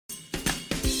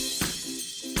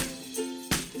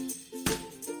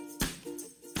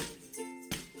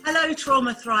Hello,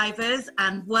 Trauma Thrivers,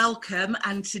 and welcome.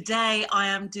 And today I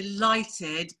am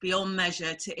delighted beyond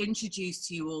measure to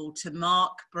introduce you all to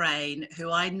Mark Brain,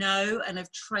 who I know and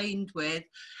have trained with,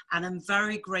 and I'm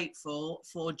very grateful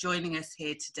for joining us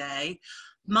here today.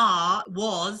 Mark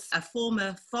was a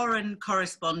former foreign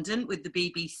correspondent with the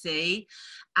BBC,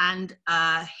 and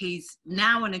he's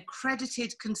now an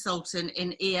accredited consultant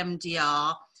in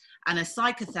EMDR and a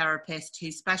psychotherapist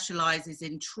who specialises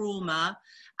in trauma,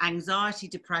 anxiety,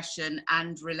 depression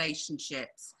and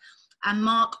relationships. And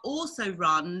Mark also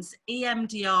runs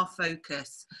EMDR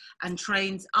Focus and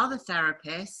trains other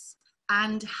therapists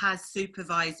and has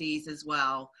supervisees as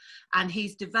well. And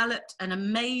he's developed an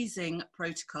amazing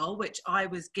protocol, which I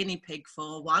was guinea pig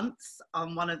for once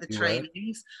on one of the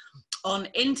trainings, on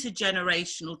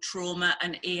intergenerational trauma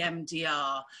and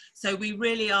EMDR. So we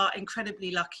really are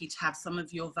incredibly lucky to have some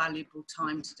of your valuable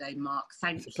time today, Mark.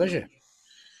 Thank you. It's a pleasure.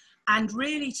 And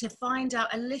really to find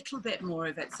out a little bit more,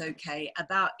 if it's okay,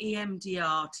 about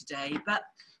EMDR today, but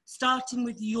starting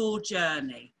with your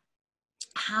journey.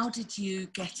 How did you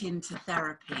get into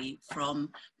therapy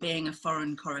from being a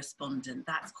foreign correspondent?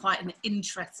 That's quite an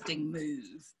interesting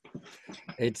move.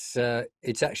 It's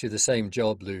actually the same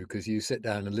job, Lou, because you sit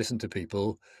down and listen to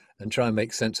people and try and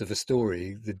make sense of a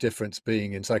story. The difference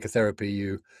being in psychotherapy,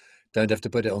 you don't have to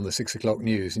put it on the 6 o'clock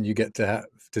news and you get to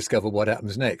discover what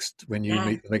happens next when you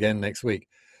meet them again next week.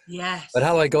 Yes. But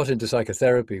how I got into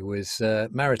psychotherapy was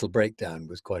marital breakdown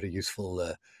was quite a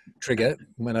useful trigger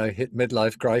when I hit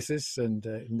midlife crisis, and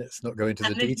let's not go into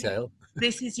the detail.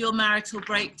 This is your marital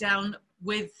breakdown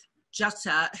with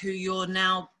Jutta, who you're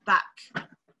now back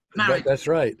married. That's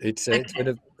right. It's been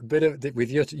a bit of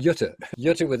with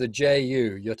Jutta with a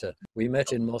J-U, Jutta. We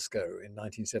met in Moscow in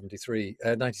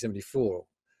 1974,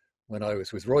 when I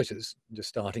was with Reuters, just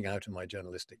starting out in my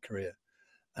journalistic career,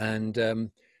 and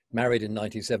married in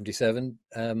 1977,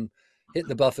 hit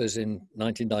the buffers in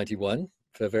 1991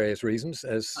 for various reasons,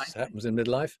 as happens in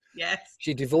midlife. Yes.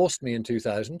 She divorced me in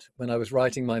 2000 when I was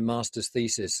writing my master's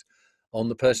thesis on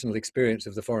the personal experience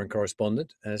of the foreign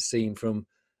correspondent as seen from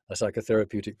a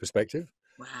psychotherapeutic perspective.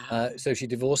 Wow. So she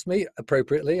divorced me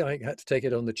appropriately. I had to take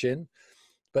it on the chin.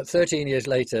 But 13 years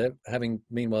later, having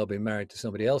meanwhile been married to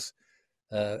somebody else,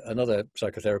 another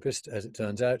psychotherapist, as it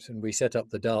turns out, and we set up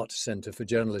the DART Centre for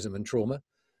Journalism and Trauma,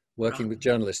 working with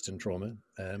journalists and trauma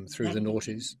through the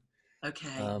noughties. Okay.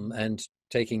 And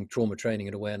taking trauma training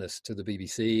and awareness to the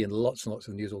BBC and lots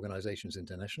of news organisations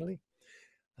internationally.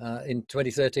 In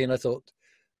 2013, I thought,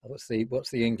 what's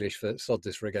the English for sod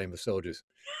this for a game of soldiers?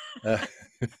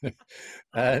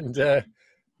 And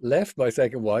left my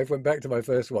second wife, went back to my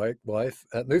first wife,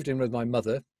 moved in with my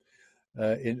mother,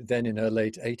 then in her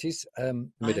late 80s,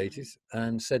 mid 80s,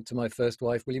 and said to my first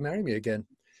wife, will you marry me again?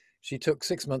 She took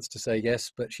 6 months to say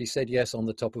yes, but she said yes on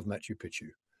the top of Machu Picchu.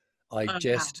 I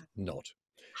jest not.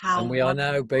 And we are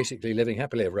now basically living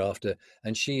happily ever after.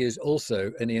 And she is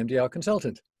also an EMDR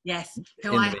consultant. Yes,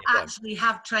 who I actually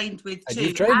have trained with too.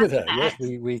 You've trained with her? Yes,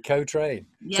 we co-train.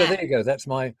 Yeah. So there you go. That's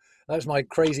my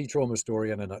crazy trauma story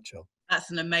in a nutshell. That's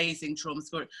an amazing trauma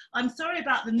story. I'm sorry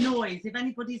about the noise. If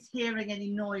anybody's hearing any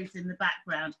noise in the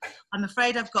background, I'm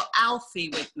afraid I've got Alfie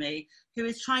with me, who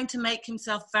is trying to make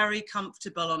himself very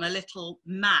comfortable on a little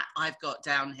mat I've got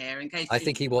down here. In case I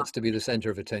think he wants to be the centre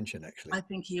of attention, actually. I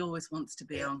think he always wants to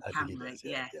be on camera.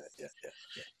 Yeah.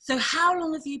 So how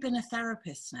long have you been a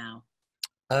therapist now?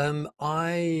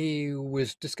 I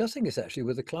was discussing this actually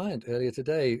with a client earlier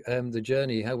today. The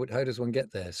journey, how does one get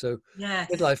there? So,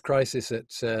 midlife crisis at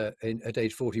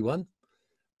age 41.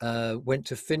 Went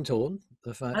to Findhorn,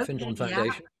 the Findhorn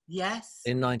Foundation. Yes.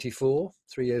 In '94,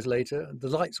 3 years later, the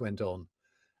lights went on,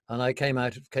 and I came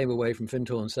away from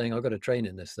Findhorn saying I've got to train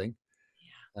in this thing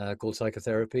called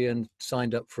psychotherapy, and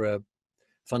signed up for a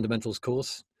fundamentals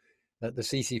course at the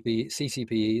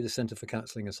CCPE, the Centre for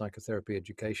Counselling and Psychotherapy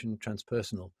Education,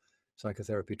 transpersonal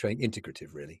psychotherapy training,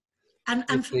 integrative really.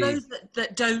 And for those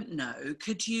that don't know,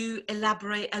 could you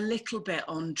elaborate a little bit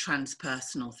on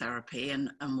transpersonal therapy and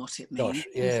what it means? Gosh,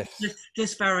 yes.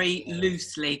 Just very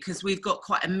loosely, because we've got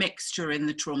quite a mixture in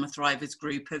the Trauma Thrivers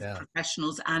group of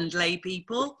professionals and lay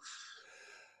people.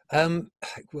 Well,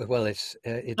 there's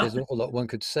an awful lot one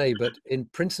could say, but in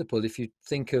principle, if you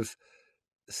think of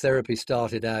therapy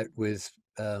started out with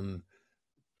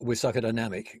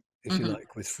psychodynamic, if you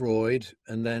like, with Freud,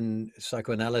 and then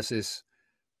psychoanalysis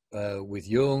with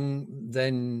Jung,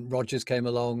 then Rogers came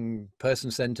along,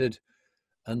 person-centered,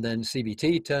 and then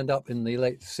CBT turned up in the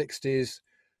late 60s,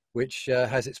 which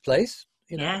has its place,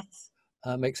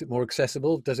 makes it more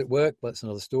accessible. Does it work? Well, that's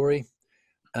another story.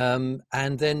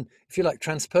 And then, if you like,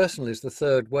 transpersonal is the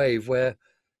third wave, where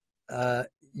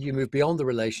you move beyond the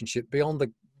relationship, beyond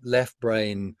left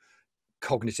brain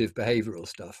cognitive behavioral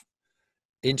stuff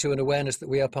into an awareness that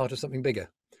we are part of something bigger.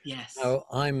 Yes. Now,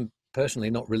 I'm personally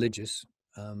not religious.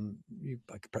 I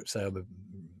could perhaps say I'm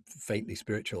faintly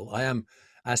spiritual. I am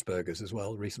Asperger's as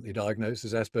well, recently diagnosed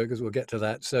as Asperger's. We'll get to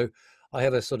that. So I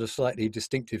have a sort of slightly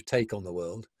distinctive take on the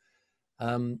world.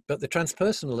 But the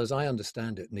transpersonal, as I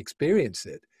understand it and experience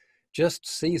it, just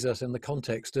sees us in the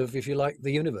context of, if you like,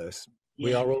 the universe. Yeah.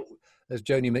 We are all, as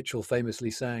Joni Mitchell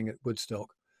famously sang at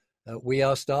Woodstock, we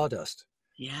are stardust.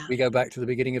 Yeah. We go back to the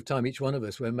beginning of time. Each one of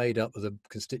us, we're made up of the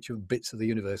constituent bits of the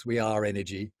universe. We are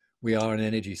energy. We are an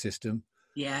energy system.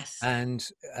 Yes. And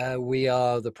we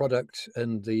are the product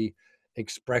and the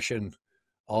expression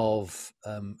of,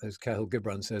 as Cahill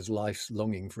Gibran says, life's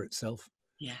longing for itself.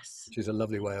 Yes. Which is a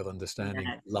lovely way of understanding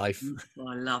life.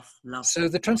 I love. So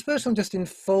the transpersonal just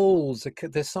enfolds,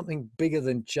 there's something bigger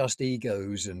than just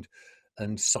egos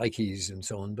and psyches and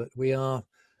so on. But we are,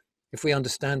 if we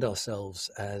understand ourselves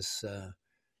as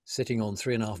sitting on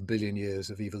 3.5 billion years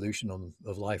of evolution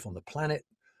of life on the planet,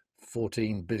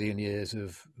 14 billion years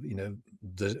of, you know,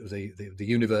 the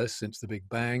universe since the Big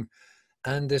Bang,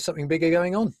 and there's something bigger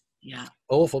going on. Yeah.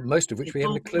 Awful, most of which we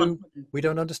haven't a clue, we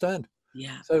don't understand.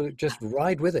 Yeah. So just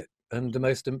ride with it. And the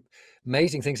most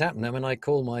amazing things happen. Now, when I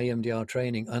call my EMDR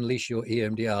training, Unleash Your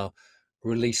EMDR,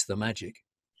 Release the Magic.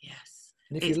 Yes.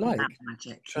 And if you like,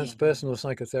 magic, transpersonal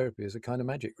psychotherapy is a kind of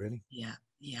magic, really. Yeah.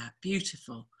 Yeah.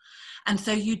 Beautiful. And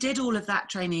so you did all of that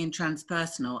training in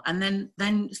transpersonal, and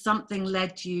then something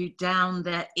led you down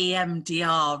the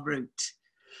EMDR route.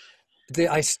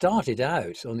 I started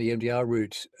out on the EMDR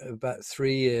route about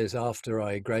 3 years after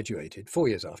I graduated, 4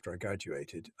 years after I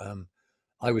graduated.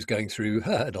 I was going through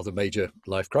another major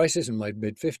life crisis in my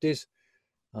mid-50s.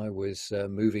 I was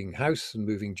moving house and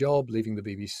moving job, leaving the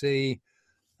BBC,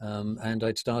 and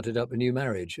I'd started up a new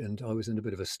marriage, and I was in a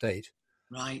bit of a state.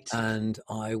 Right. And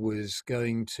I was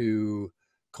going to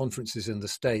conferences in the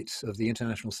States of the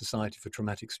International Society for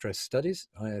Traumatic Stress Studies,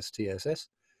 ISTSS,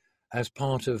 as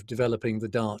part of developing the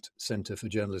DART Center for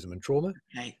Journalism and Trauma.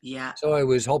 Okay, yeah. So I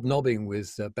was hobnobbing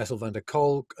with Bessel van der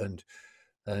Kolk and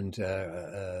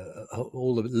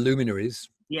all the luminaries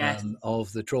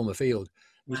of the trauma field.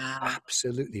 It was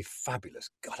absolutely fabulous.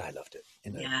 God, I loved it.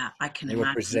 You know, yeah, I can imagine. They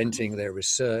were presenting their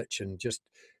research and just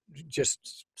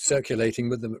circulating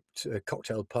with them at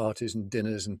cocktail parties and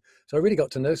dinners, and so I really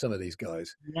got to know some of these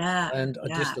guys. Yeah, and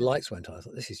just the lights went on. I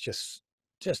thought, this is just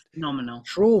phenomenal.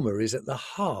 Trauma is at the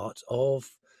heart of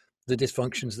the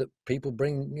dysfunctions that people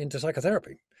bring into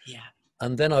psychotherapy. Yeah.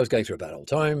 And then I was going through a bad old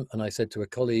time, and I said to a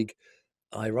colleague,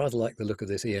 I rather like the look of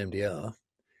this EMDR.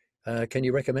 Can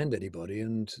you recommend anybody?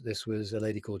 And this was a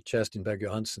lady called Kerstin Berg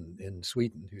Johansson in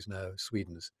Sweden, who's now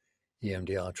Sweden's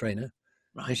EMDR trainer.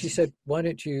 Right. And she said, why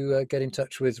don't you get in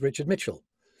touch with Richard Mitchell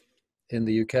in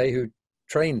the UK, who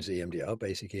trains EMDR,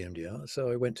 basic EMDR. So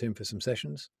I went to him for some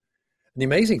sessions. And the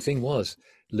amazing thing was,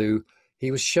 Lou,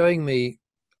 he was showing me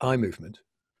eye movement,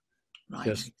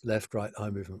 just left, right eye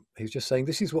movement. He was just saying,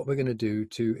 this is what we're going to do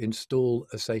to install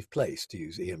a safe place, to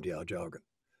use EMDR jargon.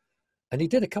 And he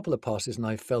did a couple of passes and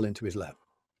I fell into his lap.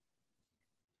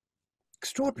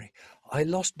 Extraordinary. I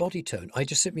lost body tone. I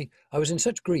was in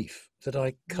such grief that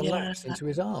I collapsed into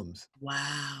his arms.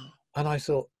 Wow. And I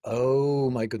thought, oh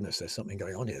my goodness, there's something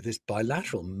going on here. This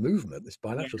bilateral movement, this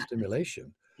bilateral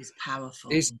stimulation is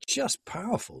powerful. Is just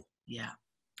powerful. Yeah.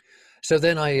 So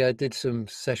then I did some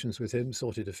sessions with him,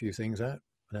 sorted a few things out,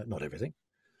 not everything.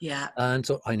 Yeah. And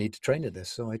so I need to train in this.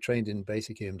 So I trained in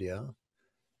basic EMDR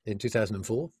in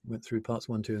 2004, went through parts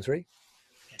 1, 2, and 3.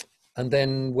 And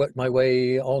then worked my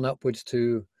way on upwards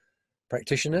to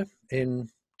practitioner in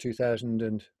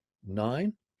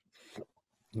 2009.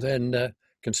 Then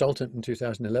consultant in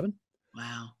 2011.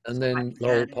 Wow. And then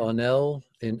Laurel Parnell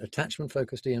in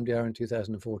attachment-focused EMDR in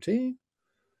 2014.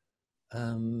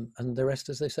 And the rest,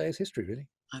 as they say, is history, really.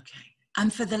 Okay.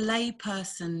 And for the lay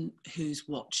person who's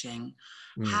watching,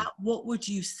 what would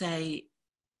you say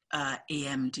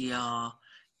EMDR,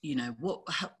 you know,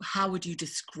 how would you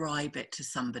describe it to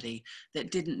somebody that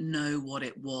didn't know what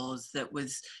it was, that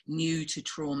was new to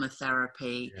trauma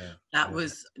therapy,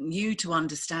 was new to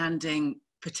understanding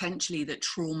potentially that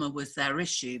trauma was their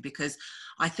issue? Because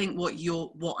I think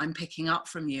what I'm picking up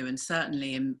from you, and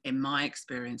certainly in my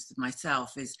experience with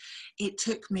myself, is it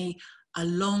took me a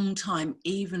long time,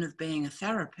 even of being a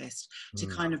therapist, to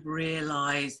kind of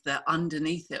realize that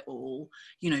underneath it all,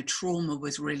 you know, trauma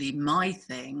was really my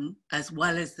thing, as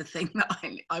well as the thing that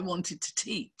I wanted to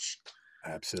teach.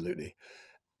 Absolutely.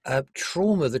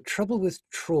 Trauma, the trouble with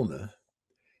trauma,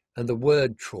 and the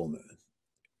word trauma,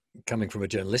 coming from a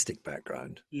journalistic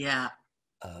background,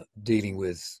 dealing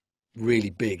with really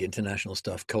big international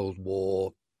stuff, Cold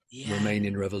War, Yeah.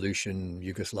 Romanian Revolution,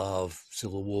 Yugoslav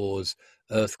civil wars,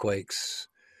 earthquakes,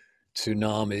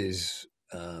 tsunamis,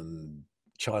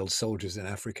 child soldiers in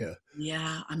Africa.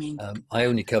 Yeah. I mean, I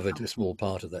only covered a small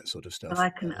part of that sort of but stuff. I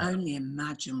can only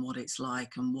imagine what it's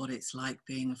like and what it's like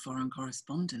being a foreign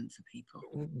correspondent for people.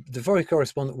 The foreign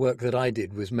correspondent work that I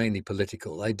did was mainly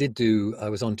political. I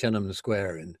was on Tiananmen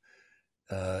Square in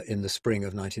the spring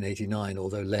of 1989,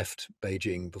 although left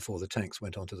Beijing before the tanks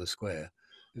went onto the square.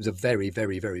 It was a very,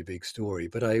 very, very big story,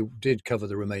 but I did cover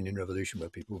the Romanian Revolution, where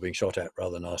people were being shot at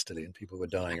rather nastily and people were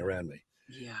dying around me.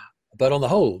 Yeah. But on the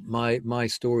whole, my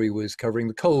story was covering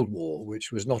the Cold War,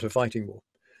 which was not a fighting war.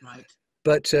 Right.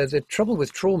 But the trouble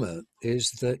with trauma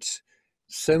is that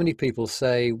so many people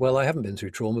say, well, I haven't been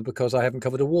through trauma because I haven't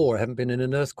covered a war. I haven't been in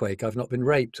an earthquake. I've not been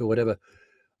raped or whatever.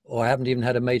 Or I haven't even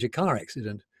had a major car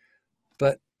accident.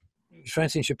 But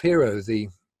Francine Shapiro, the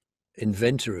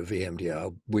inventor of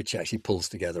EMDR, which actually pulls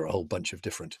together a whole bunch of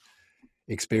different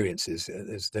experiences,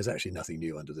 there's actually nothing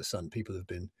new under the sun. People have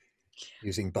been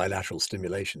using bilateral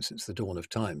stimulation since the dawn of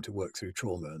time to work through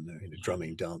trauma, and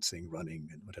drumming, dancing, running,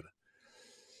 and whatever.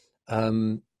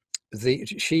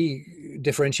 She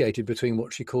differentiated between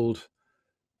what she called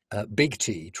big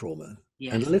T trauma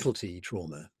and little t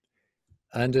trauma.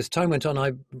 And as time went on,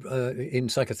 in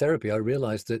psychotherapy, I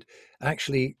realized that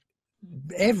actually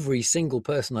every single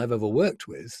person I've ever worked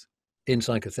with in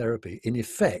psychotherapy, in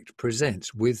effect,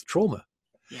 presents with trauma.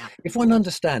 Yeah. If one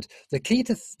understands the key,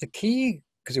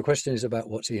 because your question is about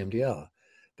what's EMDR,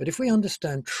 but if we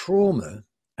understand trauma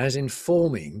as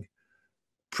informing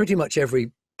pretty much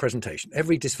every presentation,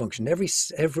 every dysfunction,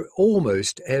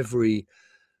 almost every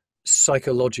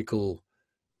psychological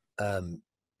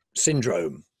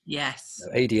syndrome. Yes.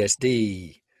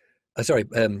 ADSD.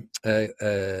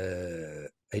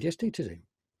 ADSD today.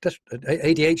 That's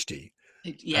ADHD.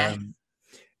 Yeah.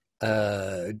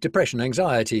 Depression,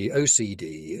 anxiety,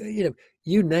 OCD.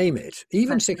 You name it.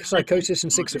 Even psychosis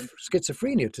and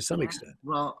schizophrenia to some extent.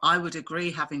 Well, I would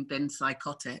agree, having been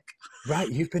psychotic. Right,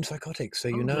 you've been psychotic, so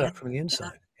you know that from the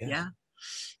inside.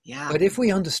 Yeah. But if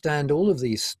we understand all of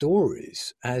these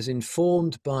stories as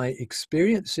informed by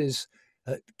experiences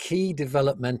at key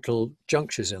developmental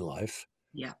junctures in life,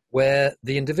 where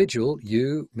the individual,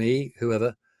 you, me,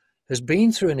 whoever, has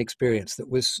been through an experience that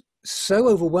was so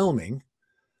overwhelming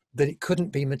that it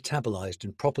couldn't be metabolized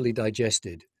and properly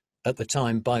digested at the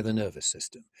time by the nervous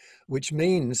system, which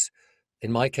means,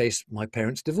 in my case, my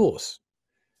parents' divorce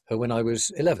when I was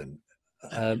 11,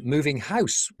 moving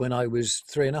house when I was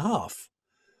 3.5,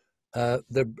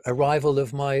 the arrival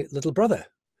of my little brother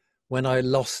when I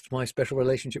lost my special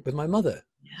relationship with my mother.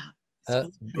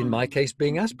 In my case,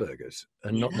 being Asperger's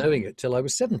and not knowing it till I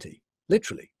was 70,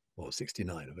 literally, or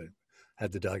 69. I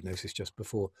had the diagnosis just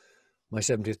before my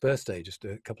 70th birthday, just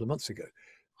a couple of months ago.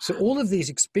 So all of these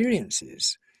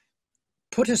experiences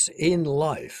put us in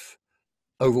life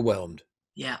overwhelmed.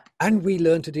 Yeah. And we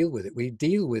learn to deal with it. We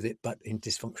deal with it, but in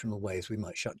dysfunctional ways. We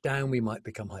might shut down. We might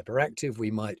become hyperactive.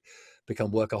 We might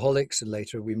become workaholics. And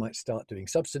later we might start doing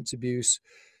substance abuse.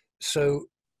 So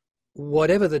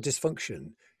whatever the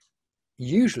dysfunction,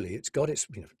 usually it's got its,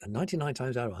 99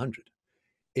 times out of 100,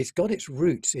 it's got its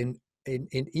roots in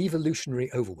evolutionary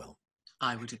overwhelm.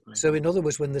 I would agree. So in other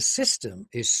words, when the system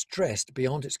is stressed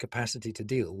beyond its capacity to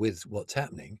deal with what's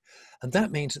happening, and that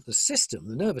means that the system,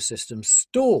 the nervous system,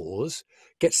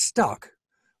 gets stuck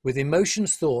with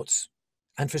emotions, thoughts,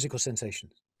 and physical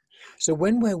sensations. So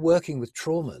when we're working with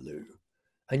trauma, Lou,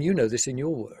 and you know this in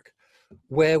your work,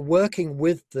 we're working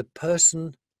with the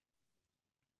person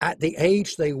at the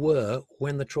age they were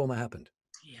when the trauma happened.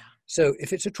 Yeah. So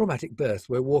if it's a traumatic birth,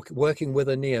 we're working with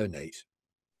a neonate.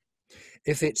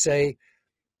 If it's a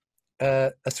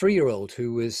 3-year-old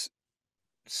who was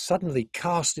suddenly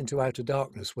cast into outer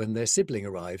darkness when their sibling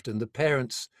arrived, and the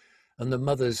parents and the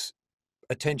mother's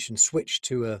attention switched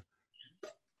to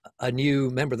a new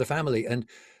member of the family, and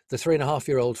the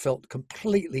 3.5-year-old felt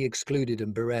completely excluded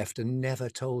and bereft and never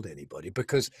told anybody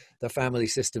because the family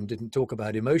system didn't talk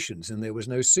about emotions and there was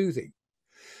no soothing.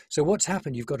 So what's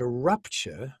happened? You've got a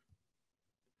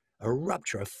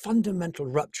fundamental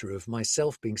rupture of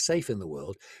myself being safe in the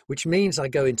world, which means I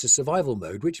go into survival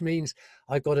mode, which means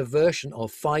I've got a version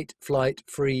of fight, flight,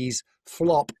 freeze,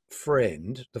 flop,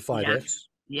 friend, the 5 Fs.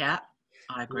 Yeah,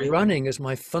 I agree. Running as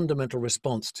my fundamental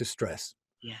response to stress.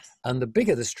 Yes. And the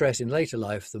bigger the stress in later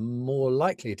life, the more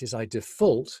likely it is I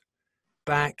default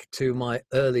back to my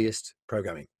earliest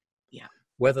programming. Yeah.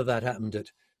 Whether that happened at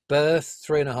birth,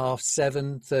 3.5,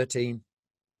 7, 13.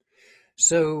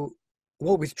 So,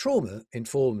 with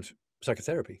trauma-informed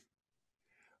psychotherapy,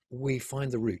 we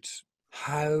find the roots.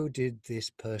 How did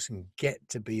this person get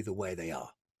to be the way they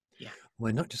are? Yeah.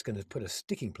 we're not just going to put a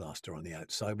sticking plaster on the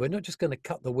outside. We're not just going to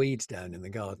cut the weeds down in the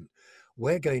garden.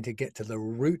 We're going to get to the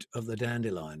root of the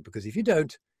dandelion, because if you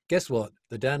don't, guess what?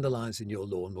 The dandelions in your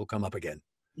lawn will come up again.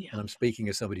 Yeah. And I'm speaking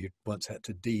as somebody who once had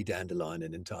to de-dandelion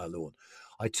an entire lawn.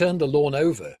 I turned the lawn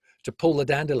over to pull the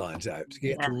dandelions out, to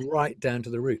get right down to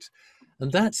the roots.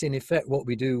 And that's in effect what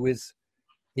we do with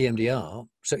EMDR.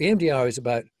 So EMDR is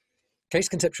about case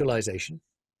conceptualization,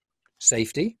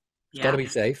 safety, it's got to be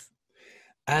safe,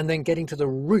 and then getting to the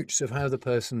roots of how the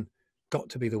person got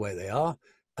to be the way they are.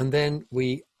 And then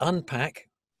we unpack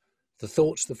the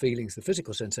thoughts, the feelings, the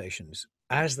physical sensations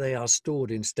as they are stored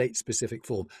in state-specific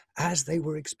form, as they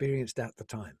were experienced at the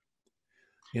time,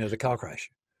 the car crash.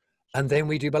 And then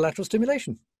we do bilateral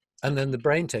stimulation. And then the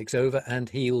brain takes over and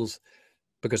heals,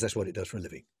 because that's what it does for a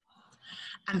living.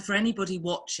 And for anybody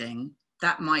watching,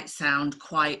 that might sound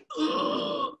quite,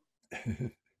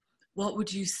 what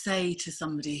would you say to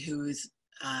somebody who is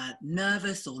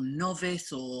nervous or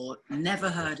novice or never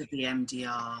heard of the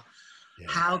EMDR? Yeah.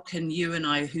 How can you and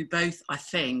I, who both,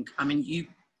 you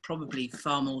probably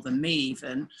far more than me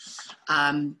even,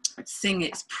 sing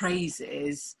its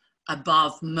praises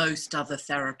above most other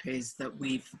therapies that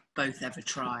we've both ever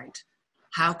tried?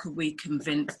 How could we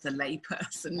convince the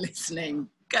layperson listening,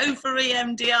 go for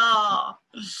EMDR?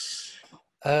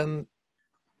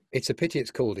 It's a pity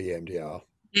it's called EMDR.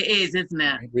 It is, isn't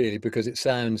it? Really, because it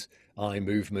sounds eye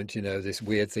movement, this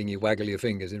weird thing, you waggle your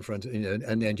fingers in front of,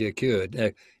 and then you're cured.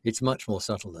 No, it's much more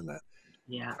subtle than that.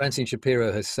 Yeah. Francine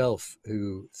Shapiro herself,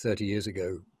 who 30 years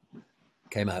ago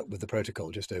came out with the protocol,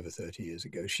 just over 30 years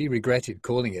ago, she regretted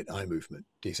calling it eye movement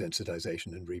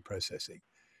desensitization and reprocessing,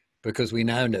 because we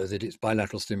now know that it's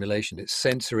bilateral stimulation, it's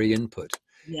sensory input.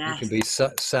 Yes. It can be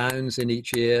sounds in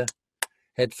each ear,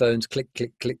 headphones, click,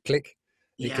 click, click, click.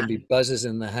 It can be buzzes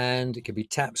in the hand. It can be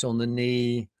taps on the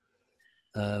knee.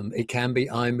 It can be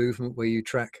eye movement, where you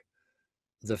track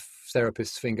the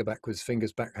therapist's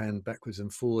fingers backhand backwards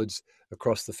and forwards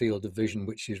across the field of vision,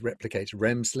 which replicates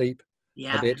REM sleep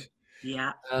a bit.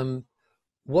 Yeah.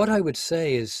 What I would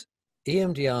say is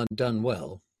EMDR done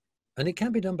well, and it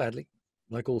can be done badly,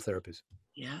 like all therapies.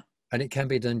 Yeah. And it can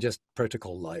be done just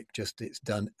protocol-like, just it's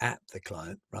done at the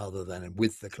client rather than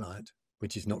with the client,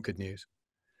 which is not good news.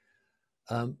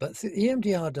 But the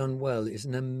EMDR done well is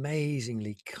an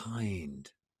amazingly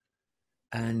kind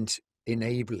and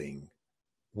enabling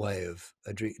way of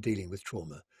dealing with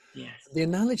trauma. Yes. The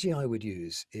analogy I would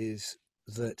use is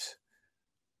that,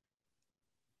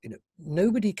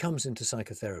 nobody comes into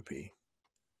psychotherapy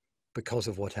because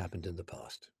of what happened in the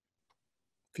past.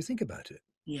 If you think about it.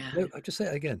 Yeah. No, I just say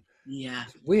it again. Yeah.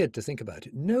 It's weird to think about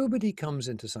it. Nobody comes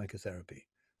into psychotherapy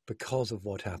because of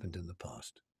what happened in the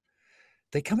past.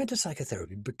 They come into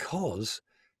psychotherapy because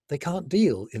they can't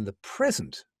deal in the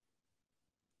present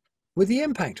with the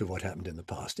impact of what happened in the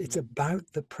past. It's about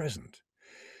the present.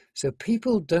 So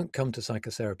people don't come to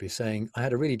psychotherapy saying, I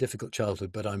had a really difficult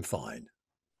childhood, but I'm fine.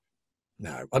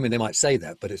 No, they might say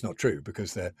that, but it's not true,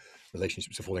 because their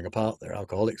relationships are falling apart, they're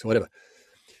alcoholics or whatever.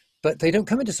 But they don't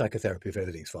come into psychotherapy if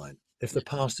everything's fine, if the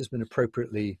past has been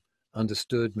appropriately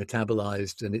understood,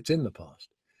 metabolized, and it's in the past.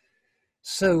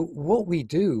 So what we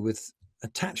do with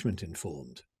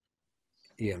attachment-informed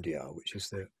EMDR, which is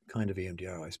the kind of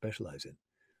EMDR I specialize in,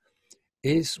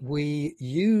 is we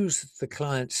use the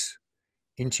client's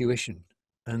intuition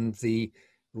and the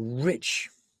rich,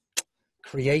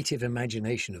 creative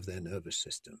imagination of their nervous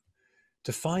system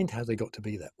to find how they got to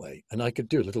be that way. And I could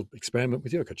do a little experiment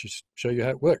with you. I could just show you how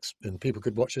it works, and people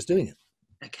could watch us doing it.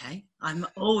 Okay. I'm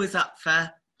always up for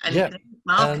anything,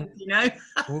 Mark,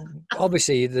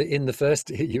 Obviously, in the first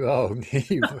you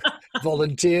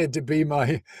volunteered to be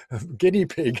my guinea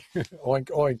pig, oink,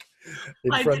 oink,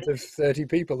 in front of 30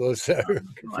 people or so a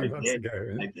few months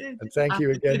ago. I did. And thank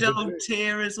you again. Good old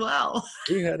tear as well.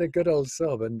 We had a good old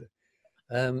sob, and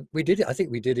we did it. I think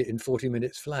we did it in 40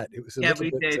 minutes flat. It was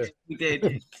we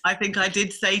did. I think I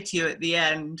did say to you at the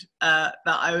end that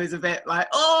I was a bit like,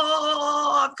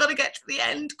 I've got to get to the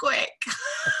end quick,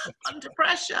 under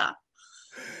pressure.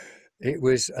 It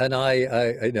was, and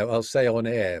I'll say on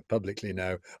air publicly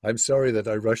now, I'm sorry that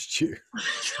I rushed you.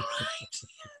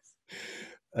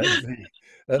 and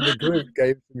the group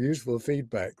gave some useful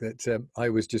feedback that I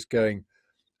was just going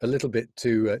a little bit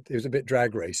too, it was a bit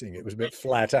drag racing. It was a bit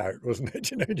flat out, wasn't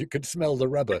it? You could smell the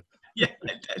rubber. Yeah,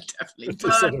 definitely.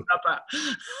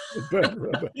 Burn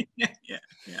rubber. Yeah.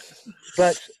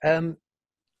 But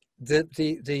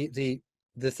the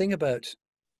thing about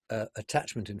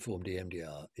attachment-informed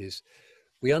EMDR is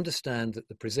we understand that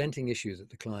the presenting issue that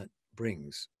the client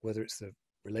brings, whether it's the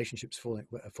relationships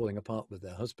falling apart with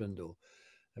their husband, or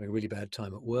having a really bad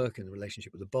time at work and the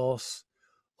relationship with the boss,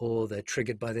 or they're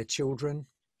triggered by their children.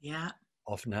 Yeah.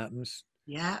 Often happens.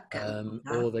 Yeah.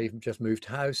 Or they've just moved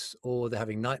house, or they're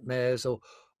having nightmares,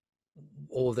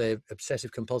 or their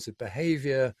obsessive compulsive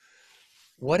behavior,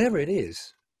 whatever it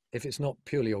is, if it's not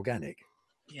purely organic.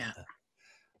 Yeah.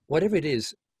 Whatever it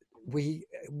is, we're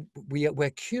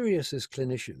curious as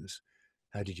clinicians.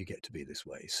 How did you get to be this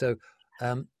way? So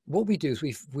what we do is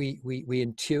we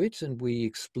intuit and we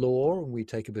explore, and we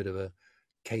take a bit of a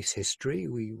case history,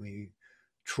 we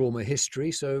trauma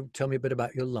history. So tell me a bit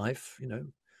about your life.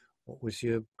 What was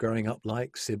your growing up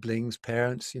like? Siblings,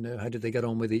 parents, how did they get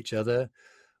on with each other?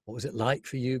 What was it like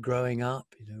for you growing up?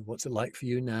 What's it like for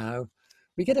you now?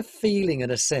 We get a feeling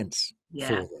and a sense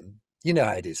for them. You know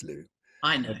how it is, Lou.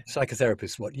 I know.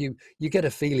 Psychotherapists, what you get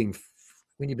a feeling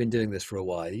when you've been doing this for a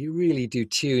while. You really do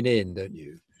tune in, don't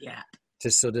you? Yeah.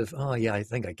 To sort of, oh yeah, I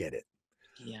think I get it.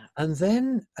 Yeah. And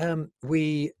then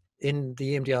we, in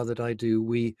the EMDR that I do,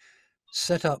 we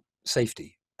set up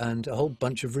safety and a whole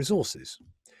bunch of resources.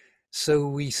 So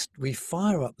we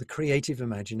fire up the creative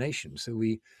imagination. So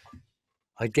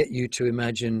I get you to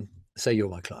imagine, say you're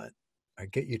my client, I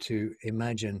get you to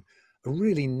imagine a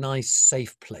really nice,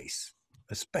 safe place,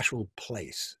 a special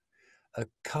place, a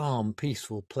calm,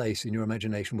 peaceful place in your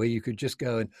imagination where you could just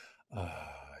go and,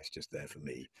 it's just there for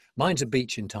me. Mine's a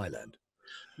beach in Thailand.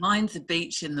 Mine's a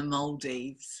beach in the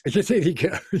Maldives. There you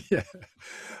go. Yeah.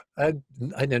 And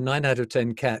I know 9 out of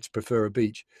 10 cats prefer a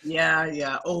beach.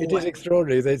 Yeah. Always. It is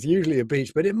extraordinary. There's usually a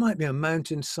beach, but it might be a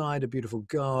mountainside, a beautiful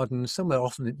garden, somewhere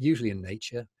often, usually in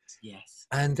nature. Yes.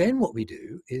 And then what we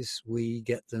do is we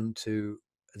get them to,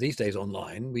 these days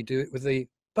online, we do it with the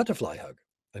butterfly hug.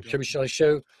 Shall we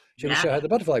show how the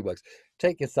butterfly works?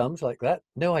 Take your thumbs like that.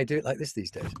 No, I do it like this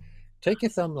these days. Take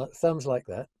your thumbs like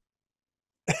that.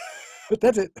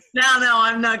 That's it. No,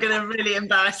 I'm not going to really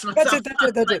embarrass myself. That's it.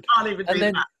 I can't even do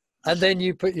that. And then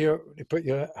you put your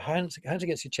hands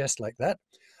against your chest like that,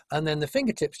 and then the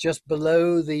fingertips just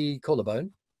below the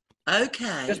collarbone.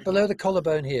 Okay. Just below the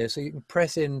collarbone here, so you can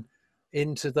press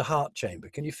into the heart chamber.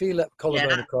 Can you feel that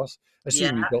collarbone across?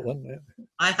 Assume you've got one. Yeah.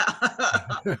 I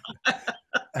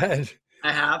have.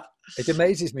 I have. It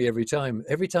amazes me every time.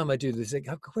 Every time I do this,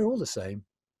 we're all the same.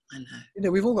 I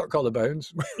know. We've all got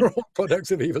collarbones. We're all products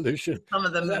of evolution. Some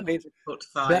of them that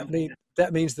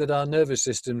means that our nervous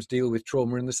systems deal with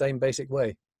trauma in the same basic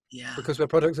way. Yeah. Because we're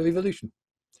products of evolution.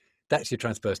 That's your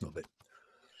transpersonal bit.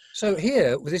 So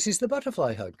here, this is the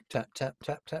butterfly hug. Tap, tap,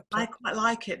 tap, tap, tap. I quite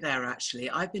like it there, actually.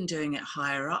 I've been doing it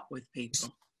higher up with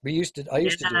people. I used to do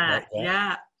it like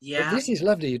that. Yeah. But this is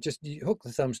lovely. You hook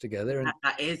the thumbs together. And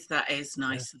that is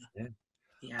nicer.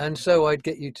 Yeah. And so I'd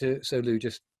get you to, Lou,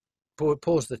 just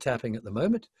pause the tapping at the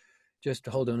moment. Just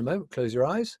hold on a moment, close your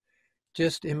eyes.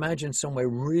 Just imagine somewhere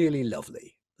really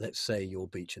lovely. Let's say your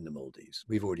beach in the Maldives.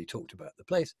 We've already talked about the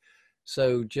place.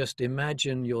 So just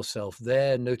imagine yourself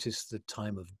there. Notice the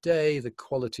time of day, the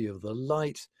quality of the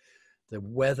light, the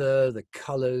weather, the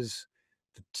colors,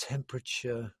 the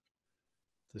temperature,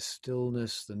 the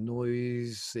stillness, the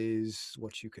noises,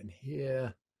 what you can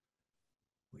hear,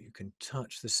 what you can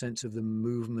touch, the sense of the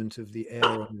movement of the air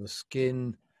on your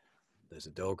skin. There's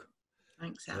a dog.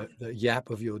 Thanks, Al. The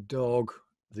yap of your dog,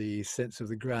 the sense of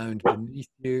the ground beneath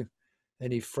you,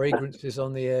 any fragrances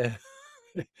on the air,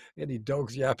 any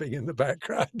dogs yapping in the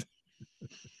background.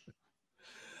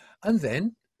 And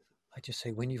then I just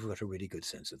say, when you've got a really good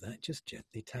sense of that, just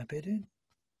gently tap it in.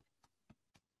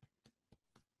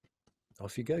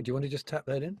 Off you go. Do you want to just tap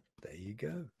that in? There you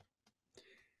go.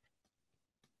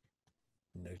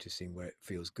 Noticing where it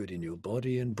feels good in your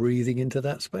body and breathing into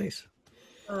that space.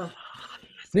 Oh,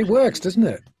 it works, doesn't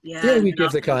it? Yeah. We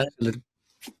give the client a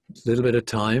little bit of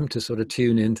time to sort of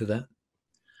tune into that.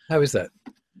 How is that?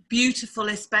 Beautiful,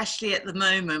 especially at the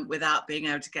moment, without being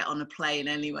able to get on a plane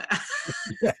anywhere.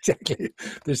 Yeah, exactly.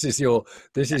 This is your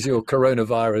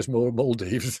coronavirus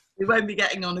Maldives. We won't be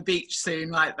getting on a beach soon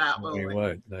like that, will we? We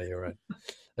won't. No, you're right.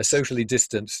 A socially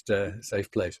distanced,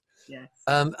 safe place. Yes.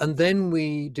 And then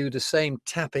we do the same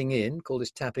tapping in, call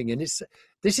this tapping in.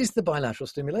 This is the bilateral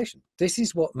stimulation. This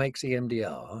is what makes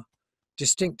EMDR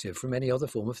distinctive from any other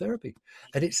form of therapy.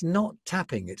 And it's not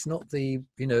tapping. It's not the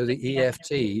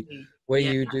EFT where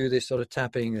you do this sort of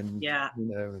tapping and,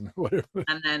 and whatever.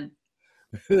 And then.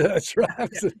 That's right.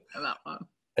 That one.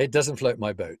 It doesn't float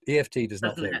my boat. EFT does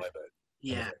not float my boat.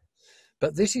 Yeah.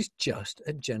 But this is just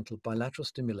a gentle bilateral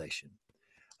stimulation.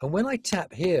 And when I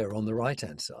tap here on the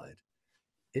right-hand side,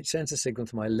 it sends a signal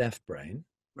to my left brain.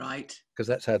 Right. Because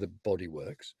that's how the body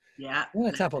works. Yeah. When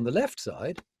I tap on the left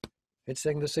side, it's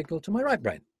sending the signal to my right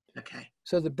brain. Okay.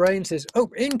 So the brain says,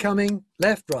 oh, incoming,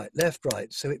 left, right.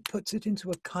 So it puts it into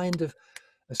a kind of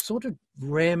a sort of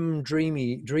REM dream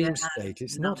Yeah, state.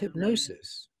 It's not lovely.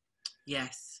 hypnosis,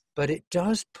 Yes. but it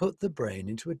does put the brain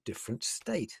into a different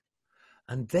state.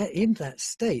 And there, in that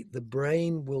state, the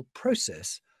brain will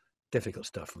process difficult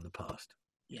stuff from the past.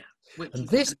 Yeah. Which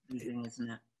And is amazing, isn't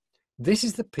it? this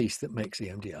is the piece that makes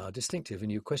EMDR distinctive.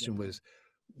 And your question was,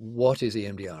 what is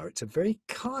EMDR? It's a very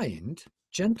kind,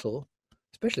 gentle,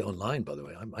 especially online, by the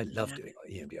way. I love doing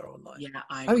EMDR online. Yeah,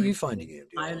 I How are agree. you finding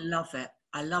EMDR? I love it.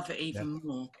 I love it even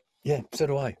more. Yeah, so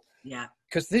do I. Yeah.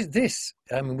 Because this,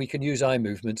 I mean, we can use eye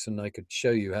movements, and I could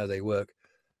show you how they work.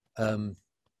 And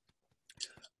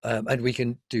we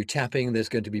can do tapping. There's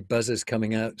going to be buzzers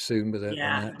coming out soon with an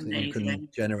app that you can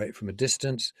generate from a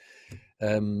distance.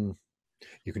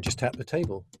 You can just tap the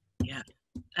table. Yeah.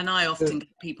 And I often get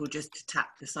people just to tap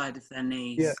the side of their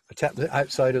knees. Yeah, tap the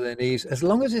outside of their knees, as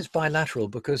long as it's bilateral,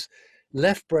 because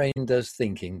left brain does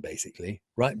thinking, basically.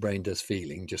 Right brain does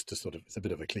feeling, just to sort of, it's a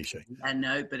bit of a cliche. I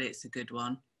know, but it's a good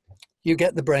one. You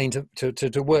get the brain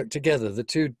to work together. The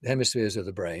two hemispheres of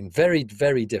the brain, very,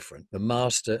 very different. The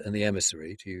master and the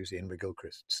emissary, to use Ian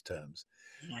McGilchrist's terms.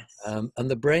 Yes. And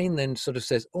the brain then sort of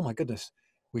says, oh my goodness,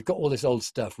 we've got all this old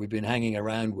stuff we've been hanging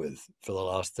around with for the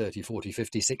last 30, 40,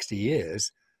 50, 60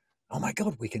 years. Oh my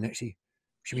God, we can actually,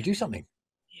 should we do something?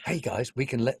 Yeah. Hey guys, we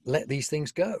can let these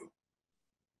things go.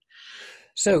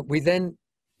 So we then,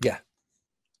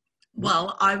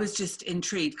 Well, I was just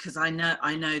intrigued because I know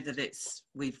that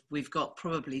we've got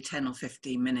probably 10 or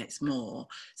 15 minutes more.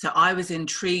 So I was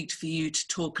intrigued for you to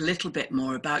talk a little bit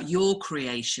more about your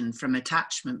creation from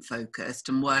attachment focused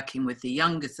and working with the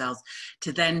younger selves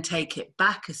to then take it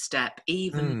back a step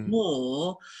even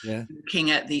more,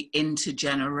 looking at the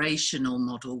intergenerational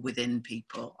model within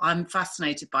people. I'm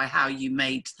fascinated by how you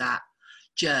made that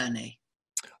journey.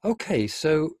 Okay,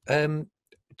 so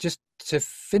just to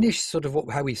finish sort of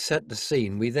how we set the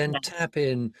scene, we then tap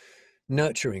in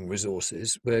nurturing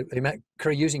resources. We're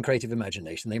using creative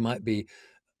imagination. They might be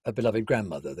a beloved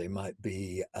grandmother. They might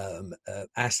be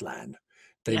Aslan.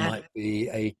 They might be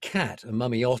a cat, a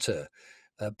mummy otter,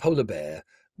 a polar bear,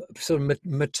 sort of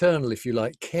maternal, if you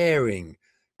like, caring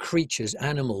creatures,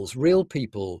 animals, real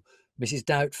people, Mrs.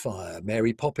 Doubtfire,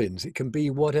 Mary Poppins. It can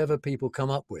be whatever people come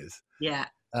up with. Yeah.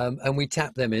 And we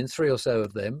tap them in, 3 or so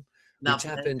of them. Love we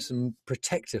tap it. in some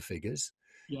protector figures.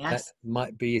 Yes. That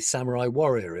might be a samurai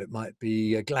warrior. It might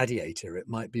be a gladiator. It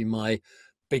might be my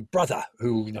big brother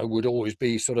who would always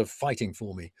be sort of fighting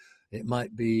for me. It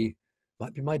might be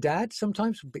my dad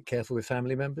sometimes. A bit careful with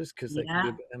family members because they can be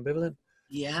a bit ambivalent.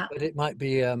 Yeah. But it might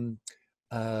be a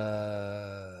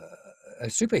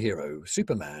superhero,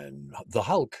 Superman, the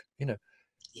Hulk.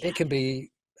 It can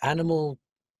be animal,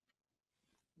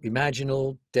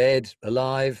 imaginal, dead,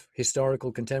 alive,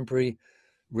 historical, contemporary,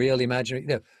 real,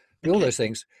 imaginary, all those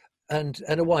things, and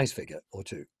a wise figure or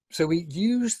two. So we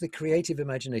use the creative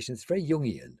imagination. It's very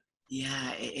Jungian.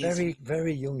 Yeah, it is. Very,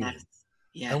 very Jungian.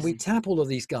 Yes. And we tap all of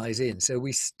these guys in. So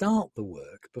we start the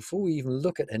work before we even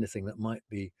look at anything that might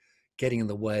be getting in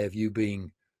the way of you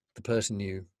being the person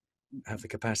you have the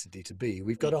capacity to be.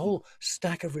 We've got a whole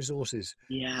stack of resources.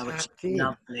 Yeah, which is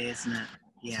lovely, isn't it?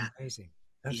 Yeah. It's amazing.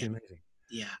 Absolutely amazing.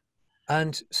 Yeah.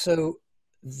 And so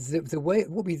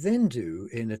what we then do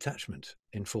in attachment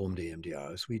informed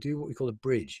EMDR is we do what we call a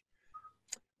bridge,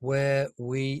 where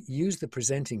we use the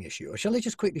presenting issue. Or shall I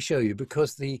just quickly show you?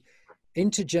 Because the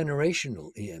intergenerational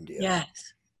EMDR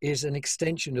is an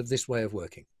extension of this way of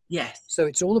working. Yes. So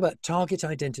it's all about target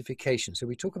identification. So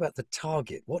we talk about the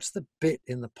target. What's the bit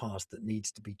in the past that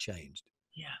needs to be changed?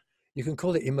 Yeah. You can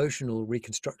call it emotional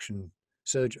reconstruction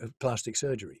plastic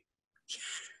surgery.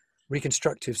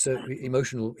 Reconstructive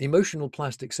emotional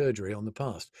plastic surgery on the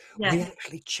past. We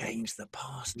actually change the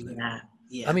past.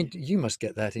 Yeah. I mean, you must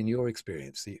get that in your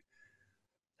experience.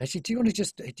 Actually, do you want to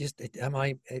just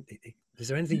is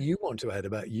there anything you want to add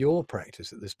about your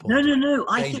practice at this point? No.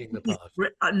 I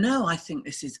think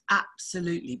this is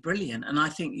absolutely brilliant, and I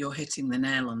think you're hitting the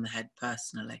nail on the head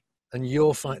personally. And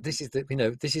this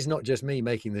is not just me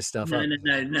making this stuff up.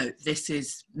 No. This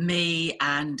is me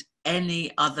and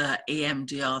any other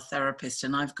EMDR therapist,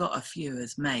 and I've got a few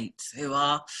as mates who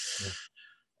are,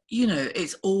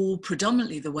 it's all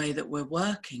predominantly the way that we're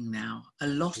working now. A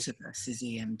lot of us is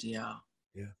EMDR,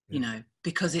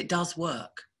 because it does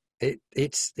work.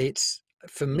 It's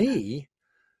for me,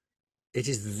 it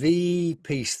is the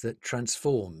piece that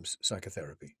transforms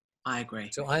psychotherapy. I agree.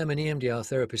 So I am an EMDR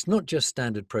therapist, not just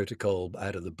standard protocol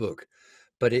out of the book,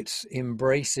 but it's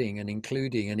embracing and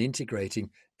including and integrating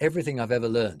everything I've ever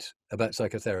learned about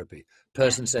psychotherapy,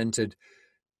 person-centered,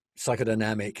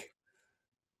 psychodynamic,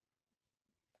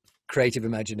 creative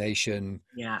imagination.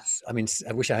 Yeah. I mean,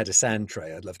 I wish I had a sand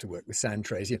tray. I'd love to work with sand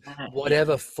trays. Yeah.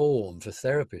 Whatever form, for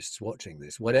therapists watching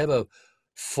this, whatever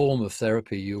form of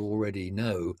therapy you already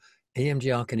know,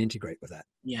 EMDR can integrate with that.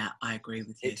 Yeah, I agree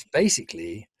with you. It's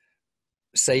basically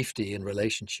safety and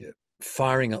relationship,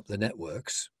 firing up the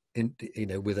networks,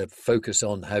 with a focus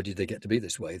on how did they get to be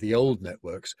this way, the old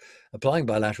networks, applying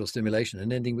bilateral stimulation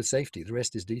and ending with safety. The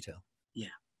rest is detail.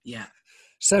 Yeah.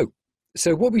 So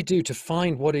what we do to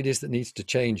find what it is that needs to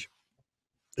change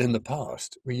in the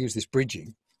past, we use this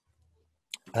bridging.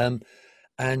 And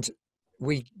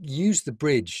we use the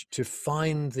bridge to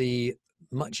find the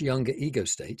much younger ego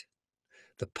state,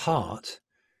 the part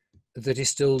that is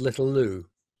still little Lou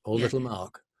or little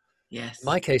Mark. Yes. In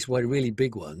my case, one really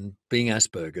big one, being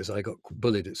Asperger's, I got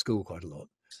bullied at school quite a lot.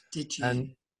 Did you?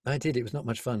 And I did. It was not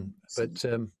much fun, but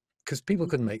because people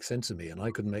couldn't make sense of me and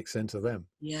I couldn't make sense of them.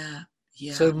 Yeah.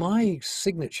 So my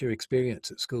signature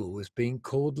experience at school was being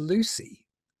called Lucy,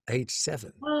 age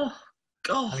 7. Oh,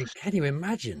 God. I mean, can you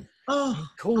imagine? Oh, Being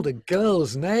called a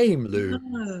girl's name, Lou.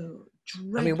 no.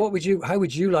 I mean, how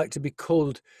would you like to be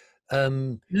called?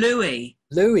 Louis.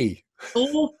 Louis.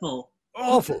 Awful.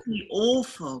 Awful.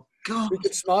 Awful. God. We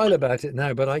could smile about it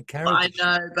now, but I carried I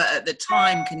know, but at the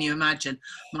time, can you imagine?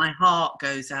 My heart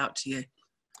goes out to you.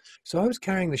 So I was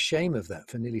carrying the shame of that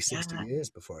for nearly 60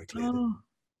 years before I cleared it. Oh.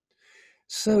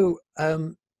 So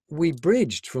we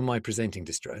bridged from my presenting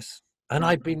distress, and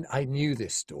I knew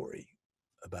this story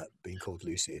about being called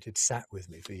Lucy. It had sat with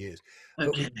me for years. Okay.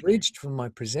 But we bridged from my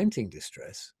presenting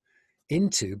distress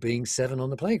into being 7 on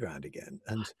the playground again.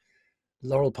 And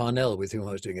Laurel Parnell, with whom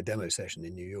I was doing a demo session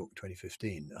in New York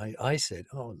 2015, I said,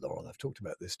 oh, Laurel, I've talked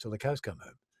about this till the cows come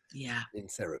home. Yeah. In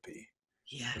therapy.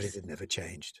 Yes. But it had never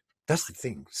changed. That's the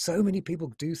thing. So many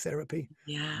people do therapy.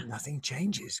 Yeah. Nothing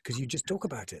changes because you just talk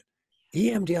about it.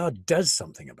 EMDR does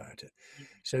something about it.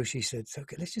 So she said,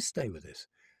 okay, let's just stay with this.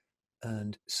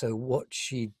 And so what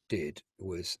she did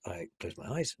was I closed my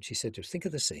eyes and she said, just think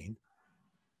of the scene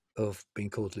of being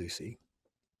called Lucy.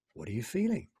 What are you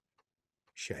feeling?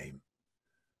 Shame.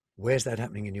 Where's that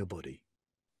happening in your body?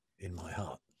 In my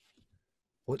heart.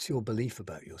 What's your belief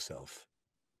about yourself?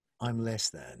 I'm less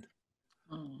than.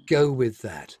 Go with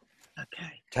that.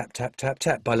 Okay. Tap, tap, tap,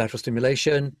 tap. Bilateral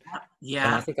stimulation. Yeah.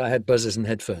 And I think I had buzzers and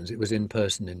headphones. It was in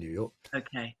person in New York.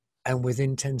 Okay. And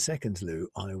within 10 seconds, Lou,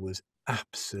 I was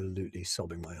absolutely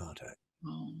sobbing my heart out.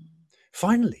 Oh.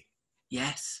 Finally.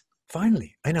 Yes.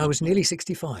 Finally. And I was nearly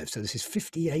 65. So this is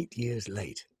 58 years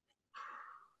late.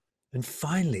 And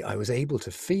finally, I was able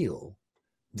to feel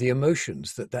the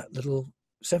emotions that little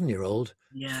 7-year-old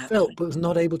felt, but was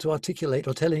not able to articulate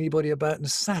or tell anybody about. And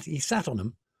he sat on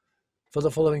them for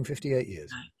the following 58 years.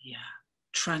 Yeah.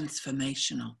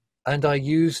 Transformational. And I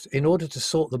used, in order to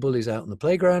sort the bullies out on the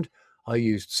playground, I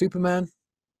used Superman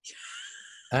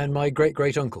and my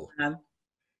great-great-uncle,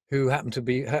 who happened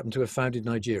to have founded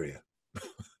Nigeria,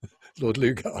 Lord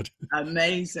Lugard.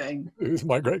 Amazing. Who's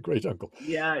my great-great-uncle.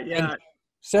 Yeah. And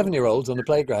 7-year-olds on the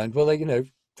playground, well,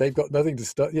 they've got nothing to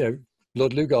stop.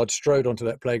 Lord Lugard strode onto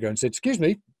that playground and said, excuse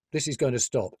me, this is going to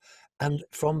stop. And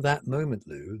from that moment,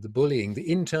 Lou, the bullying, the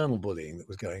internal bullying that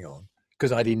was going on,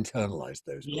 because I'd internalized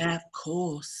those bullies. Yeah, of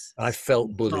course. I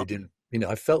felt bullied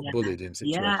bullied in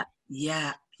situations.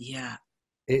 Yeah.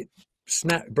 It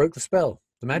broke the spell,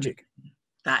 the magic.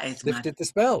 That is lifted the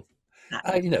spell.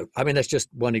 That's just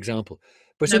one example.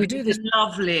 But so we do this. It's a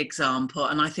lovely example,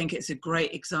 and I think it's a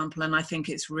great example, and I think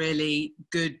it's really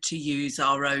good to use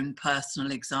our own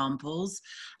personal examples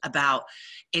about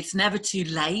it's never too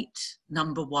late,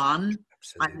 number one.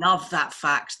 Absolutely. I love that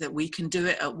fact that we can do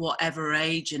it at whatever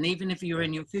age, and even if you're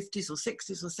in your 50s or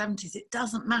 60s or 70s, it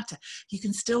doesn't matter. You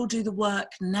can still do the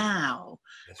work now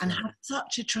and have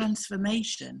such a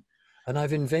transformation. And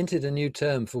I've invented a new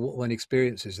term for what one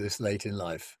experiences this late in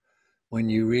life, when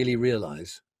you really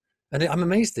realize, and I'm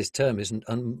amazed this term isn't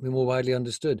more widely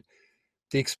understood.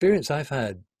 The experience I've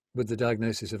had with the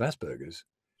diagnosis of Asperger's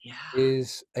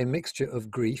is a mixture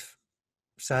of grief,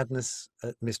 sadness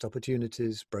at missed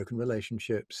opportunities, broken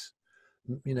relationships,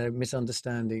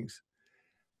 misunderstandings,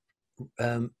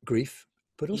 grief,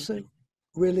 but also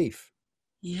relief.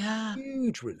 Yeah.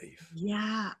 Huge relief.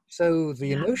 Yeah. So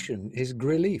the emotion is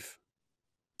grief.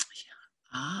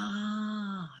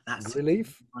 That's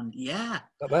relief. Yeah.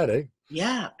 Not bad, eh?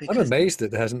 Yeah. I'm amazed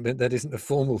that isn't a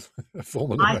formal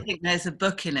I think there's a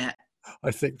book in it.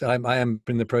 I think I am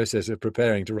in the process of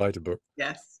preparing to write a book.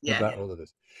 Yes. About all of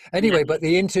this. Anyway, but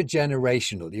the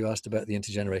intergenerational, you asked about the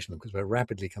intergenerational because we're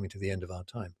rapidly coming to the end of our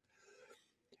time.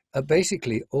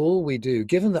 Basically, all we do,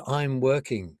 given that I'm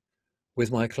working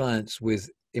with my clients with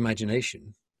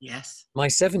imagination, Yes. My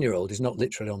 7-year-old is not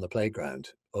literally on the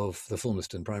playground of the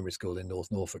Fulmerston Primary School in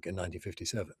North Norfolk in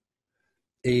 1957.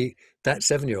 That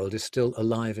 7-year-old is still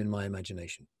alive in my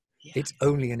imagination. Yeah. It's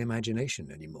only an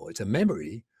imagination anymore. It's a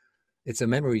memory. It's a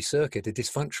memory circuit, a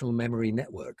dysfunctional memory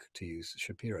network, to use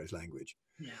Shapiro's language.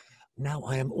 Yeah. Now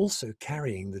I am also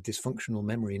carrying the dysfunctional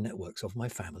memory networks of my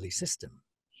family system.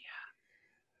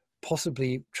 Yeah.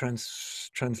 Possibly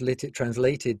transmitted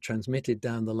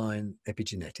down the line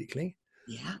epigenetically.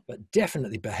 Yeah. But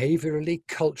definitely behaviorally,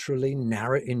 culturally,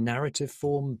 in narrative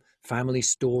form, family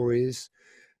stories,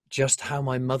 just how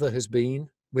my mother has been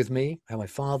with me, how my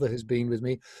father has been with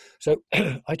me. So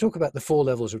I talk about the 4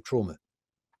 levels of trauma.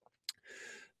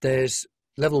 There's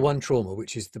level 1 trauma,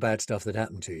 which is the bad stuff that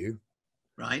happened to you.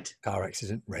 Right. Car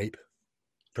accident, rape,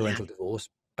 parental divorce,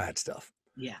 bad stuff.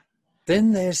 Yeah.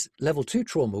 Then there's level 2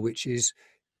 trauma, which is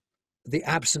the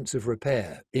absence of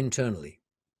repair internally.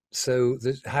 So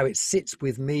how it sits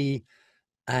with me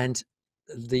and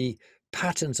the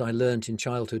patterns I learned in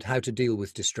childhood, how to deal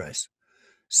with distress.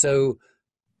 So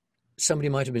somebody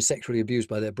might have been sexually abused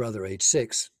by their brother age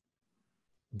 6.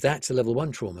 That's a level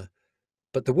 1 trauma.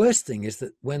 But the worst thing is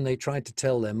that when they tried to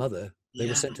tell their mother, they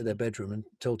were sent to their bedroom and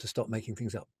told to stop making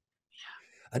things up.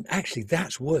 Yeah. And actually,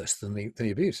 that's worse than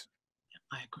the abuse.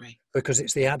 I agree. Because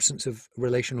it's the absence of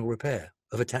relational repair,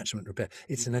 of attachment repair.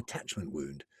 It's an attachment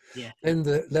wound. Yeah. Then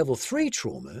the level 3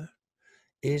 trauma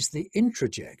is the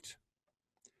introject,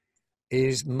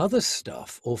 is mother's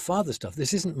stuff or father's stuff.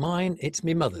 This isn't mine, it's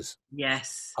me mother's.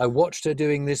 Yes. I watched her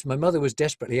doing this. My mother was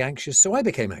desperately anxious, so I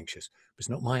became anxious. It's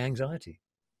not my anxiety.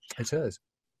 Yeah. It's hers.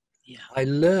 Yeah. I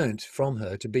learned from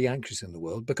her to be anxious in the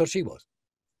world because she was.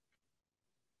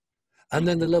 And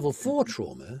then the level 4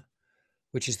 trauma,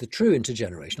 which is the true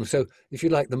intergenerational. So if you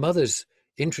like, the mother's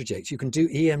introject, you can do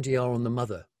EMDR on the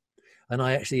mother. And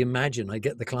I actually imagine I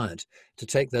get the client to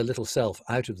take their little self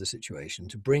out of the situation,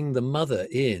 to bring the mother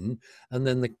in, and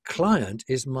then the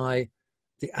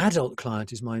adult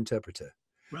client is my interpreter.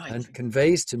 Right. And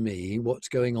conveys to me what's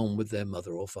going on with their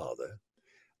mother or father.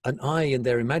 And I, in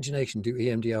their imagination, do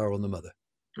EMDR on the mother.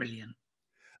 Brilliant.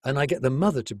 And I get the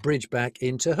mother to bridge back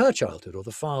into her childhood, or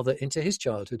the father into his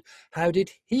childhood. How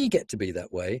did he get to be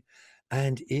that way?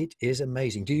 And it is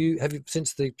amazing.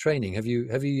 Since the training, have you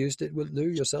used it, Lou,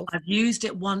 yourself? I've used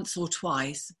it once or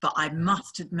twice, but I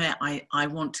must admit I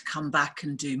want to come back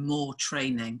and do more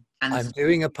training. And I'm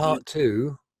doing a part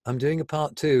 2. I'm doing a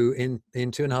part 2 in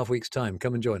 2.5 weeks' time.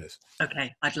 Come and join us.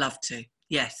 Okay, I'd love to.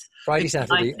 Yes. Friday,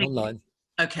 Saturday, online.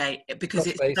 Okay, because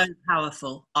it's so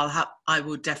powerful. I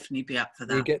will definitely be up for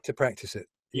that. You get to practice it.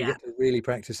 You get to really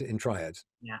practice it in triads.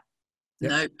 Yeah.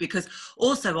 Yep. No, because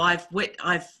also I've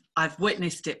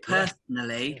witnessed it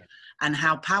personally and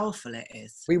how powerful it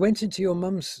is. We went into your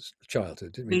mum's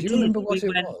childhood, didn't we? Do you remember what it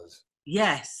was?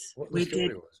 Yes, we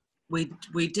did.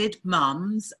 We did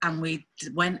mum's, and we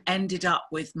ended up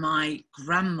with my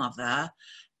grandmother,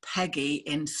 Peggy,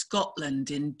 in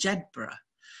Scotland, in Jedburgh.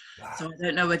 Wow. So I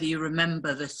don't know whether you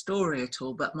remember the story at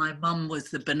all, but my mum was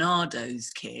the Barnardo's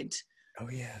kid. Oh,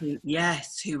 yeah.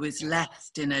 Who was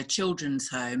left in a children's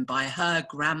home by her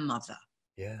grandmother.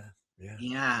 Yeah.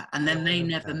 Yeah, and then they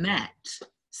never met.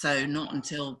 So not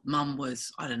until mum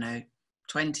was, I don't know,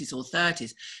 20s or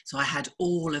 30s. So I had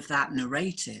all of that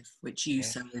narrative, which you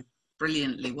so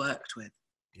brilliantly worked with.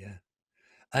 Yeah.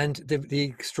 And the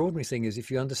extraordinary thing is, if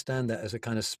you understand that as a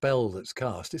kind of spell that's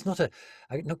cast, it's not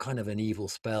kind of an evil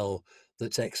spell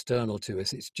that's external to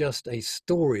us. It's just a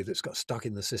story that's got stuck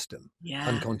in the system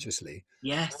unconsciously.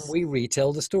 Yes. And we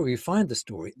retell the story. We find the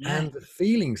story and the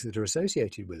feelings that are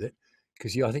associated with it,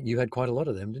 because I think you had quite a lot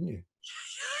of them, didn't you?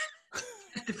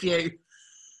 Just a few.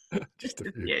 Just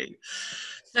a few.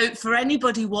 So for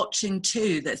anybody watching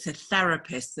too that's a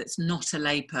therapist, that's not a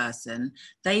layperson,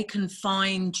 they can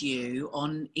find you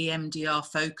on EMDR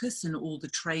Focus and all the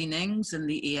trainings and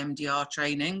the EMDR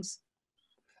trainings.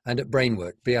 And at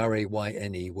Brainwork,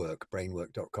 BRAYNE work,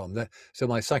 brainwork.com. So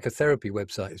my psychotherapy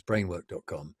website is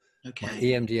brainwork.com. Okay. My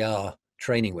EMDR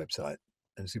training website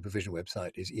and supervision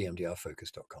website is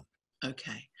emdrfocus.com.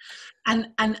 Okay.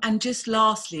 And just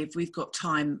lastly, if we've got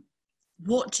time,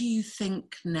 what do you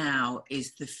think now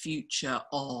is the future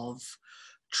of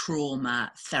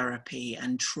trauma therapy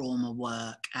and trauma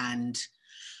work and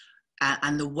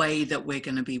the way that we're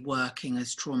going to be working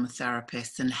as trauma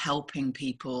therapists and helping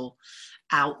people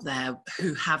out there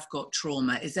who have got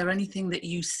trauma? Is there anything that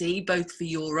you see, both for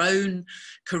your own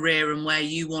career and where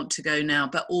you want to go now,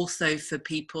 but also for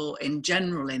people in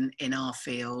general in our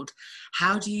field?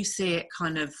 How do you see it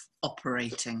kind of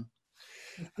operating?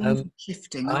 Things are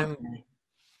shifting, aren't they?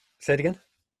 Say it again?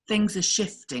 Things are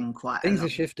shifting quite a lot. Things are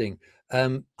shifting.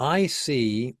 I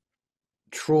see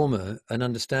trauma, an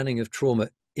understanding of trauma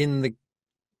in the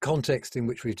context in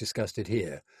which we've discussed it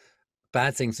here,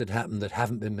 bad things that happen that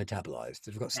haven't been metabolized,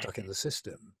 that have got stuck in the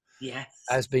system,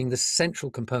 as being the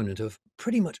central component of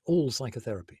pretty much all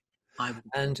psychotherapy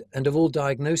and of all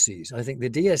diagnoses. I think the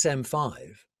DSM-5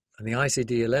 and the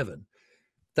ICD-11,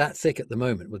 that thick at the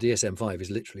moment. Well, DSM-5 is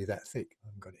literally that thick. I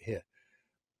haven't got it here.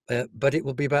 But it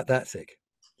will be about that thick.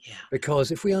 Yeah.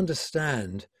 Because if we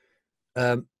understand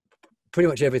pretty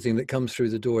much everything that comes through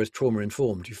the door is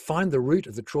trauma-informed, you find the root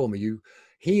of the trauma, you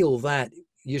heal that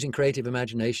using creative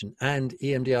imagination and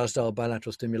EMDR-style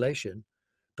bilateral stimulation,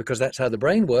 because that's how the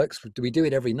brain works. We do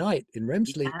it every night in REM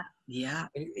sleep. Yeah.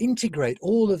 And you integrate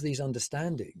all of these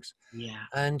understandings. Yeah.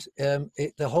 And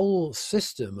the whole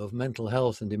system of mental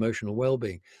health and emotional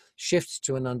well-being shifts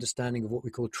to an understanding of what we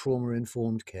call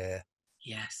trauma-informed care.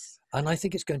 Yes. And I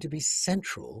think it's going to be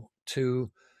central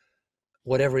to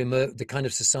whatever the kind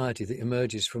of society that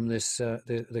emerges from this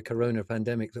the corona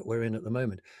pandemic that we're in at the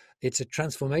moment. It's a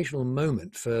transformational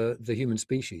moment for the human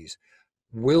species.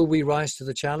 Will we rise to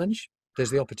the challenge?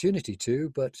 There's the opportunity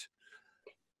to, but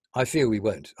I fear we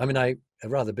won't. I mean, a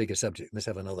rather bigger subject. Let's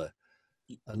have another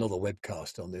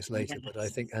webcast on this later. Yes. But I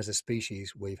think as a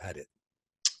species, we've had it.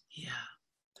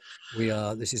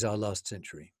 Yeah. This is our last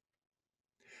century.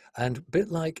 And a bit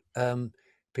like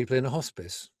people in a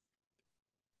hospice,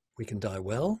 we can die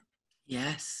well.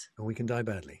 Yes. And we can die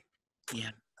badly.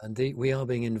 Yeah. And we are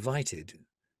being invited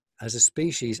as a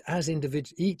species, as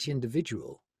each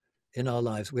individual in our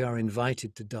lives, we are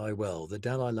invited to die well. The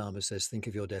Dalai Lama says, think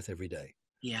of your death every day.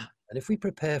 Yeah. And if we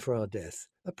prepare for our death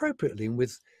appropriately and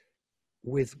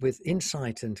with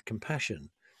insight and compassion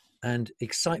and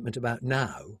excitement about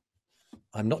now,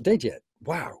 I'm not dead yet.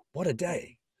 Wow, what a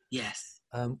day. Yes.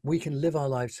 We can live our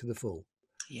lives to the full.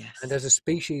 Yes. And as a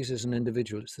species, as an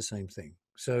individual, it's the same thing.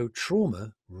 So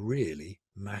trauma really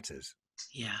matters.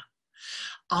 Yeah.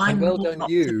 And well done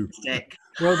you.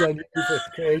 Well done you for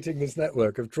creating this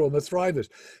network of trauma thrivers.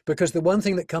 Because the one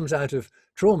thing that comes out of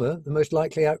trauma, the most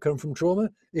likely outcome from trauma,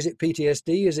 is it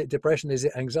PTSD? Is it depression? Is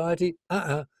it anxiety?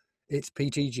 It's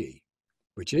PTG,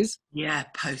 which is? Yeah,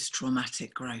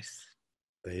 post-traumatic growth.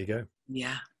 There you go.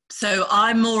 Yeah. So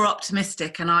I'm more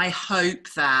optimistic, and I hope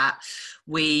that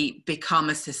we become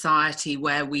a society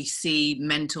where we see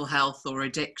mental health or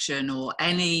addiction or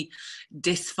any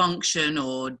dysfunction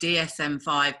or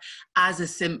DSM-5 as a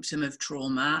symptom of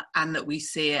trauma, and that we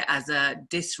see it as a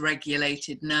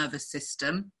dysregulated nervous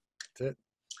system. That's it.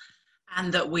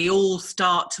 And that we all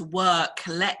start to work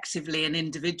collectively and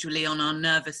individually on our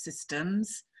nervous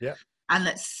systems. Yeah. And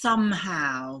that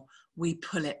somehow we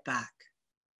pull it back.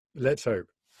 Let's hope.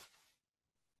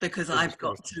 Because I've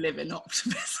got to live in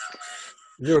optimism.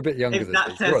 You're a bit younger than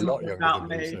me. You're a lot younger than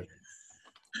me. So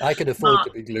I can afford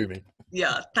to be gloomy.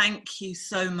 Yeah, thank you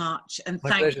so much, and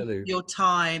thank you for your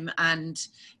time. And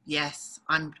yes,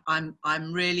 I'm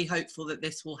really hopeful that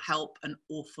this will help an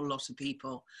awful lot of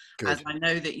people, as I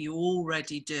know that you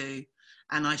already do.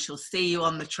 And I shall see you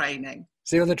on the training.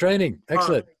 See you on the training.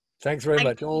 Excellent. Thanks very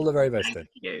much. All the very best. Thank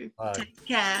you. Bye. Take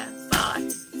care.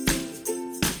 Bye.